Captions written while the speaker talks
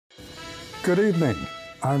Good evening.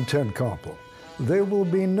 I'm Ted Koppel. There will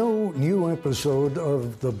be no new episode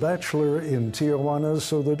of The Bachelor in Tijuana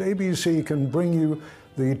so that ABC can bring you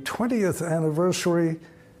the 20th anniversary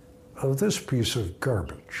of this piece of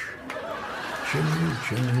garbage. Jimmy,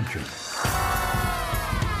 Jimmy, Jimmy.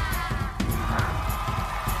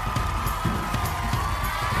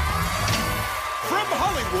 From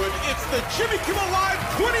Hollywood, it's the Jimmy Kimmel Live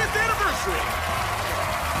 20th anniversary.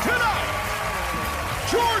 Tonight,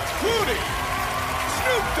 George Clooney,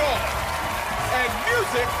 Snoop Dogg, and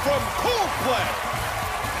music from Coldplay.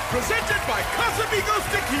 Presented by Casamigos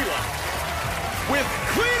Tequila. With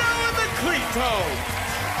Clito and the Clitos.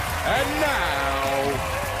 And now,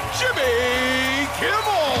 Jimmy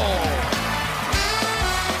Kimmel.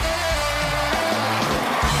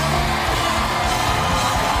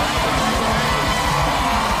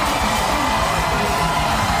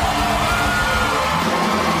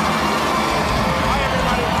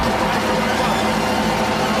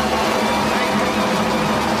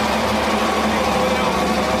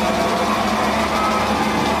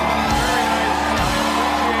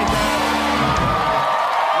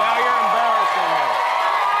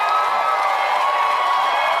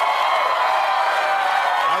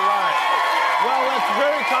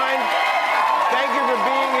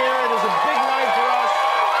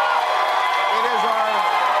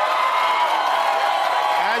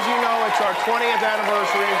 Our 20th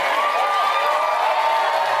anniversary.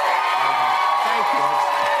 Thank you.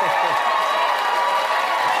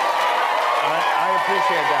 I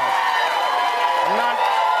appreciate that. I'm not.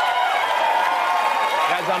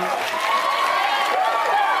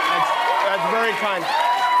 That's very kind.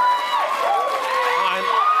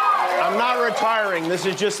 I'm not retiring. This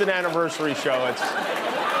is just an anniversary show. It's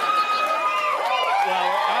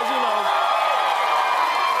well, as you know,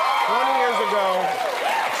 20 years ago.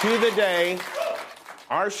 To the day,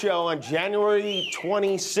 our show on January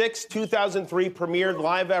 26, 2003 premiered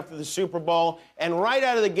live after the Super Bowl, and right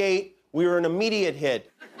out of the gate, we were an immediate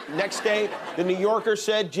hit. Next day, The New Yorker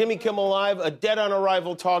said, Jimmy Kimmel Live, a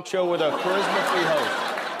dead-on-arrival talk show with a charisma-free host.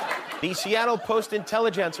 The Seattle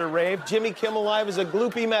Post-Intelligencer raved, Jimmy Kimmel Live is a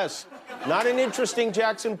gloopy mess. Not an interesting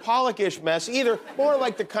Jackson Pollock-ish mess either, more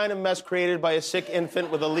like the kind of mess created by a sick infant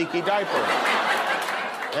with a leaky diaper.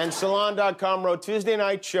 And Salon.com wrote, Tuesday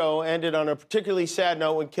night show ended on a particularly sad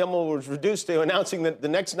note when Kimmel was reduced to announcing that the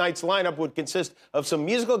next night's lineup would consist of some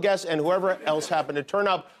musical guests and whoever else happened to turn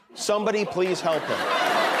up. Somebody please help him.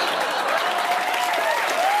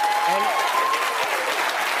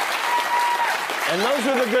 And those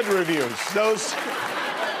are the good reviews.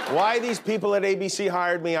 Why these people at ABC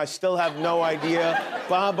hired me, I still have no idea.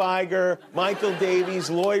 Bob Iger, Michael Davies,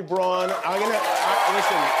 Lloyd Braun. I'm going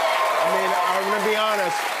to be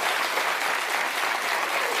honest.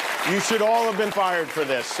 You should all have been fired for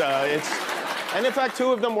this. And in fact,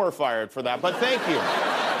 2 of them were fired for that. But thank you.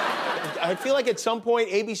 I feel like at some point,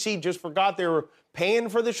 ABC just forgot they were paying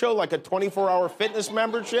for the show, like a 24-hour fitness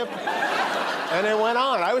membership. And it went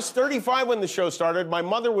on. I was 35 when the show started. My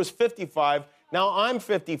mother was 55. Now I'm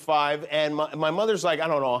 55. And my mother's like, I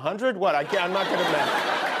don't know, 100? What? I'm not going to mention.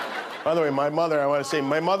 By the way, my mother, I want to say,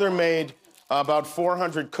 my mother made about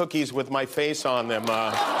 400 cookies with my face on them for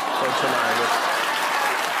tonight.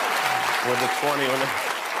 With the 20.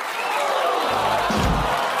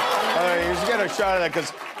 You just get a shot of that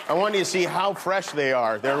because I want you to see how fresh they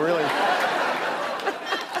are. They're really.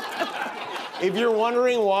 If you're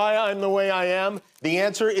wondering why I'm the way I am, the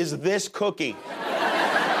answer is this cookie.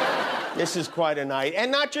 This is quite a night.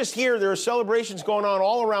 And not just here. There are celebrations going on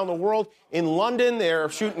all around the world. In London, they're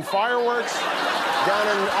shooting fireworks. Down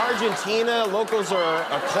in Argentina, locals are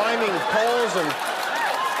climbing poles and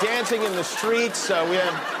dancing in the streets. We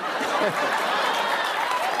have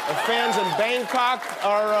the fans in Bangkok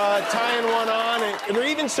are tying one on. And they're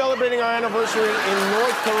even celebrating our anniversary in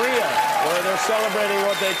North Korea, where they're celebrating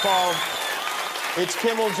what they call it's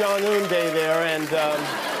Kimmel Jong-un Day there. And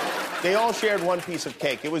they all shared one piece of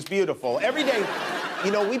cake. It was beautiful. Every day,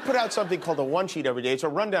 you know, we put out something called a one sheet every day. It's a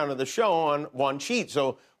rundown of the show on one sheet.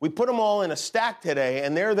 So we put them all in a stack today,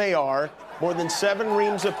 and there they are, more than 7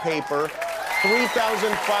 reams of paper,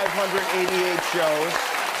 3,588 shows.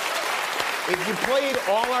 If you played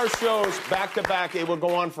all our shows back to back, it would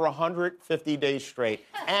go on for 150 days straight,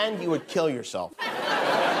 and you would kill yourself.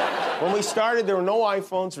 When we started, there were no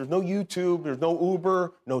iPhones, there was no YouTube, there was no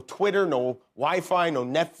Uber, no Twitter, no Wi-Fi, no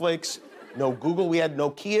Netflix, no Google. We had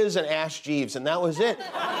Nokias and Ask Jeeves, and that was it.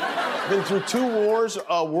 Been through 2 wars,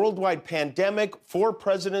 a worldwide pandemic, 4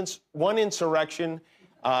 presidents, 1 insurrection,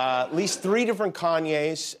 at least 3 different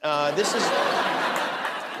Kanyes.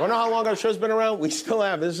 Wanna know how long our show's been around? We still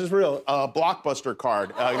have, this is real, a Blockbuster card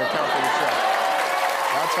in account for the show.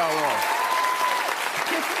 That's how long.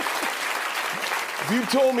 If you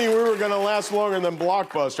told me we were gonna last longer than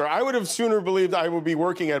Blockbuster, I would have sooner believed I would be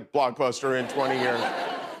working at Blockbuster in 20 years.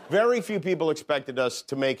 Very few people expected us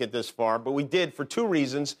to make it this far, but we did for two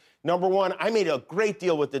reasons. Number one, I made a great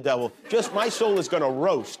deal with the devil. Just my soul is gonna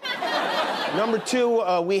roast. Number two,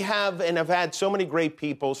 we have and have had so many great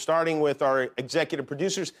people, starting with our executive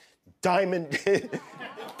producers, Diamond. Let me take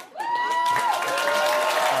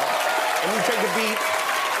a beat.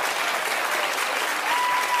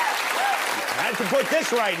 I had to put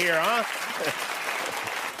this right here, huh?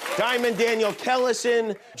 Diamond Daniel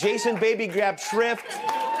Kellison, Jason Baby Grab Schrift,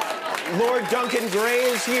 Lord Duncan Gray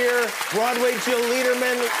is here, Broadway Jill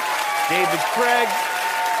Lederman, David Craig,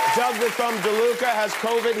 Doug the Thumb DeLuca has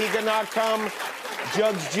COVID, he cannot come.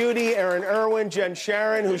 Jugs Judy, Aaron Irwin, Jen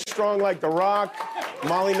Sharon, who's strong like The Rock,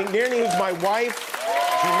 Molly McNearney, who's my wife.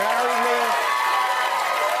 She married me.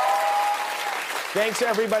 Thanks to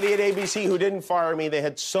everybody at ABC who didn't fire me. They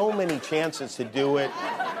had so many chances to do it.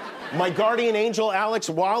 My guardian angel, Alex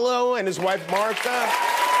Wallow, and his wife, Martha.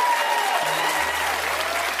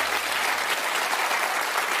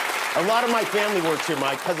 A lot of my family works here.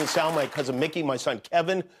 My cousin Sal, my cousin Mickey, my son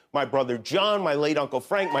Kevin, my brother John, my late Uncle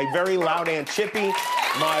Frank, my very loud Aunt Chippy,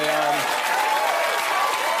 my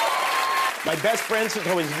best friend since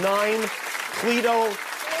I was 9, Cleto,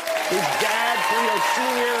 his dad, Cleto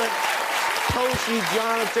Sr., Toshi,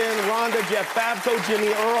 Jonathan, Rhonda, Jeff Babco,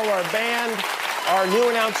 Jimmy Earl, our band, our new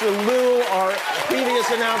announcer Lou, our previous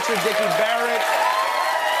announcer Dickie Barrett.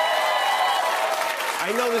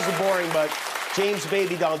 I know this is boring, but James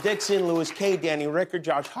Baby Doll Dixon, Louis K., Danny Ricker,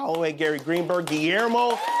 Josh Holloway, Gary Greenberg,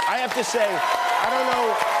 Guillermo. I have to say, I don't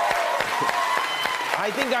know. I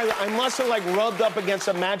think I must have like rubbed up against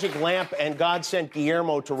a magic lamp and God sent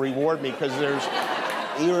Guillermo to reward me because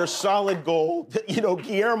you're a solid gold. You know,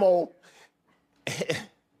 Guillermo,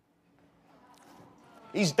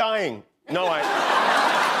 he's dying. No, I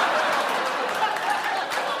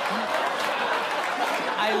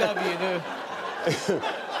love you, dude.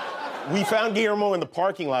 We found Guillermo in the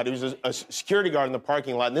parking lot. He was a security guard in the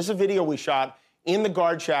parking lot. And this is a video we shot in the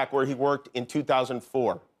guard shack where he worked in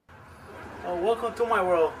 2004. Oh, welcome to my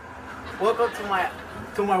world. Welcome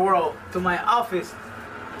to my world, to my office.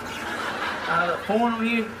 The phone over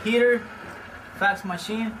here, heater, fax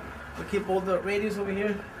machine. We keep all the radios over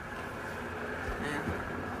here. And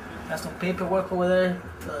got some paperwork over there.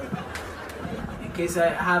 In case I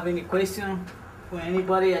have any question for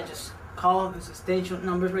anybody, I just call. There's a station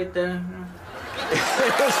number right there.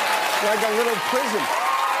 It's like a little prison.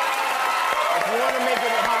 If you want to make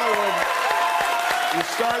it in Hollywood, you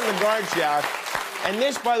start in the guard shack. And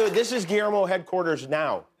this, by the way, this is Guillermo headquarters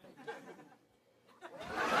now.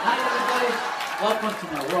 Hi, everybody. Welcome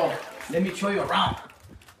to my world. Let me show you around.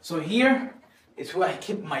 So here is where I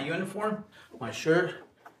keep my uniform, my shirt,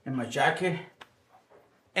 and my jacket.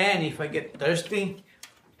 And if I get thirsty,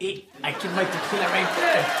 I keep my tequila right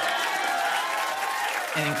there.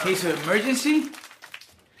 And in case of emergency,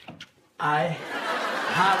 I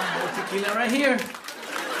have more tequila right here.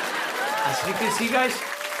 As you can see, guys,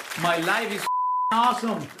 my life is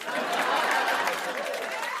awesome.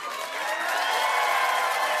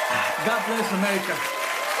 God bless America.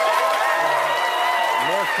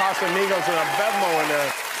 More Casamigos and a Bevmo in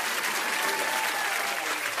there.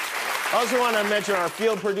 I also want to mention our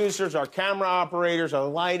field producers, our camera operators, our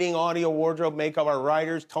lighting, audio, wardrobe, makeup, our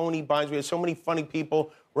writers, Tony Bynes. We have so many funny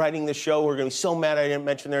people writing the show. We're going to be so mad I didn't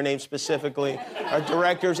mention their names specifically. Our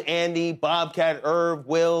directors, Andy, Bobcat, Irv,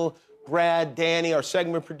 Will, Brad, Danny, our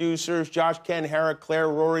segment producers, Josh, Ken, Hera, Claire,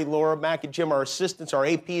 Rory, Laura, Mac, and Jim, our assistants, our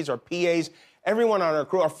APs, our PAs, everyone on our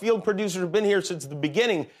crew. Our field producers have been here since the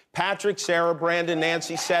beginning. Patrick, Sarah, Brandon,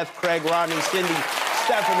 Nancy, Seth, Craig, Rodney, Cindy,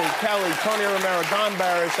 Stephanie, Kelly, Tony Romero, Don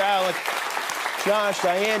Barris, Alec, Josh,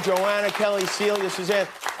 Diane, Joanna, Kelly, Celia, Suzanne.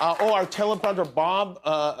 Our teleprompter, Bob,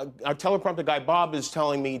 our teleprompter guy, Bob, is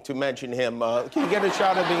telling me to mention him. Can you get a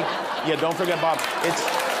shot of me? Yeah, don't forget Bob.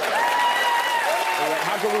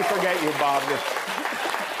 How can we forget you, Bob?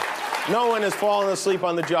 No one has fallen asleep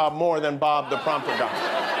on the job more than Bob, the prompter guy.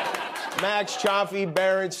 Max, Chaffee,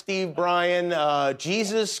 Barrett, Steve, Brian,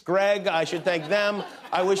 Jesus, Greg, I should thank them.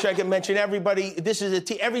 I wish I could mention everybody. This is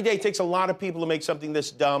every day takes a lot of people to make something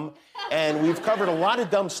this dumb, and we've covered a lot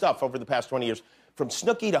of dumb stuff over the past 20 years. From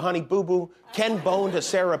Snooki to Honey Boo Boo, Ken Bone to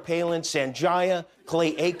Sarah Palin, Sanjaya,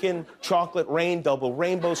 Clay Aiken, Chocolate Rain, Double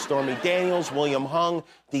Rainbow, Stormy Daniels, William Hung,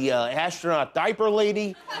 the astronaut diaper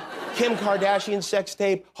lady, Kim Kardashian sex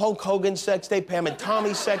tape, Hulk Hogan sex tape, Pam and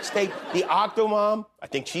Tommy sex tape, the Octomom, I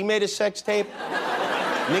think she made a sex tape,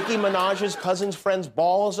 Nicki Minaj's cousin's friend's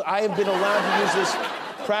balls. I have been allowed to use this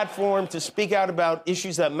platform to speak out about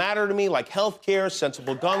issues that matter to me, like health care,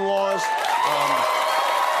 sensible gun laws.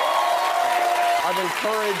 I've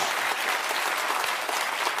encouraged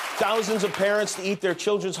thousands of parents to eat their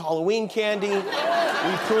children's Halloween candy.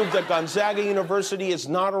 We proved that Gonzaga University is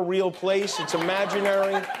not a real place. It's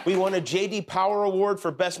imaginary. We won a J.D. Power Award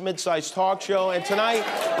for Best Mid-Sized Talk Show. And tonight,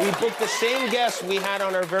 we booked the same guests we had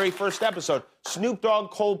on our very first episode, Snoop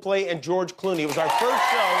Dogg, Coldplay, and George Clooney. It was our first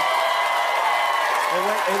show.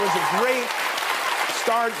 It was a great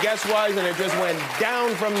start, guest-wise, and it just went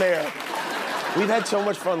down from there. We've had so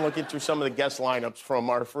much fun looking through some of the guest lineups from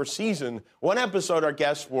our first season. One episode, our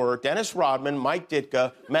guests were Dennis Rodman, Mike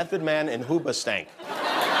Ditka, Method Man, and Hoobastank.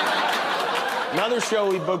 Another show,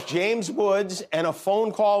 we booked James Woods and a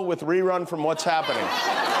phone call with rerun from What's Happening.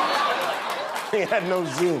 He had no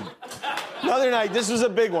Zoom. Another night, this was a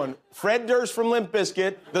big one. Fred Durst from Limp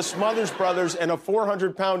Bizkit, the Smothers Brothers, and a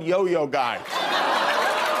 400-pound yo-yo guy.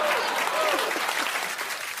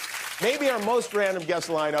 Maybe our most random guest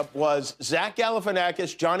lineup was Zach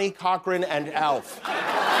Galifianakis, Johnny Cochran, and Alf. Now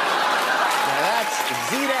that's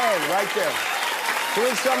Z-Day right there. So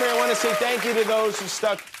in summary, I want to say thank you to those who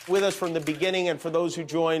stuck with us from the beginning and for those who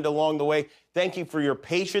joined along the way. Thank you for your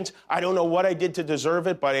patience. I don't know what I did to deserve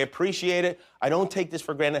it, but I appreciate it. I don't take this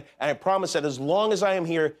for granted, and I promise that as long as I am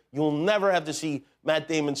here, you'll never have to see Matt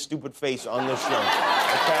Damon's stupid face on this show,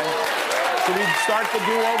 okay? Should we start the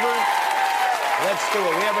do-over? Let's do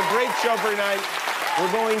it. We have a great show for tonight.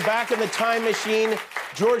 We're going back in the time machine.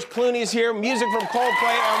 George Clooney's here, music from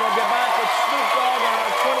Coldplay, and we'll get back with Snoop Dogg on our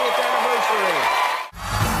 20th anniversary.